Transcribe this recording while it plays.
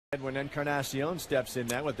Edwin Encarnacion steps in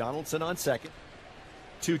now with Donaldson on second.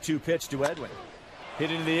 2-2 pitch to Edwin.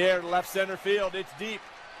 Hit into the air to left center field. It's deep.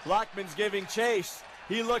 Lockman's giving chase.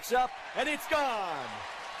 He looks up, and it's gone.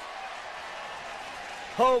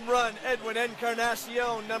 Home run, Edwin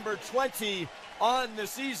Encarnacion, number 20 on the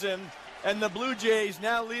season, and the Blue Jays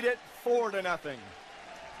now lead it 4-0.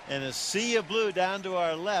 And a sea of blue down to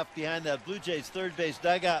our left behind that Blue Jays third base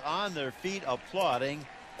dugout, on their feet applauding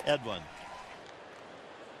Edwin.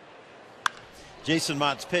 Jason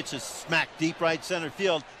Mott's pitch is smacked deep right center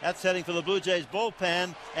field. That's heading for the Blue Jays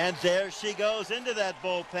bullpen, and there she goes into that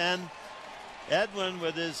bullpen. Edwin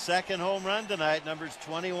with his second home run tonight, numbers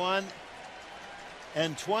 21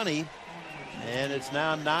 and 20. And it's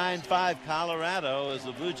now 9-5 Colorado as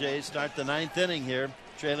the Blue Jays start the ninth inning here,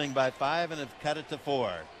 trailing by 5 and have cut it to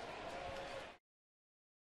 4.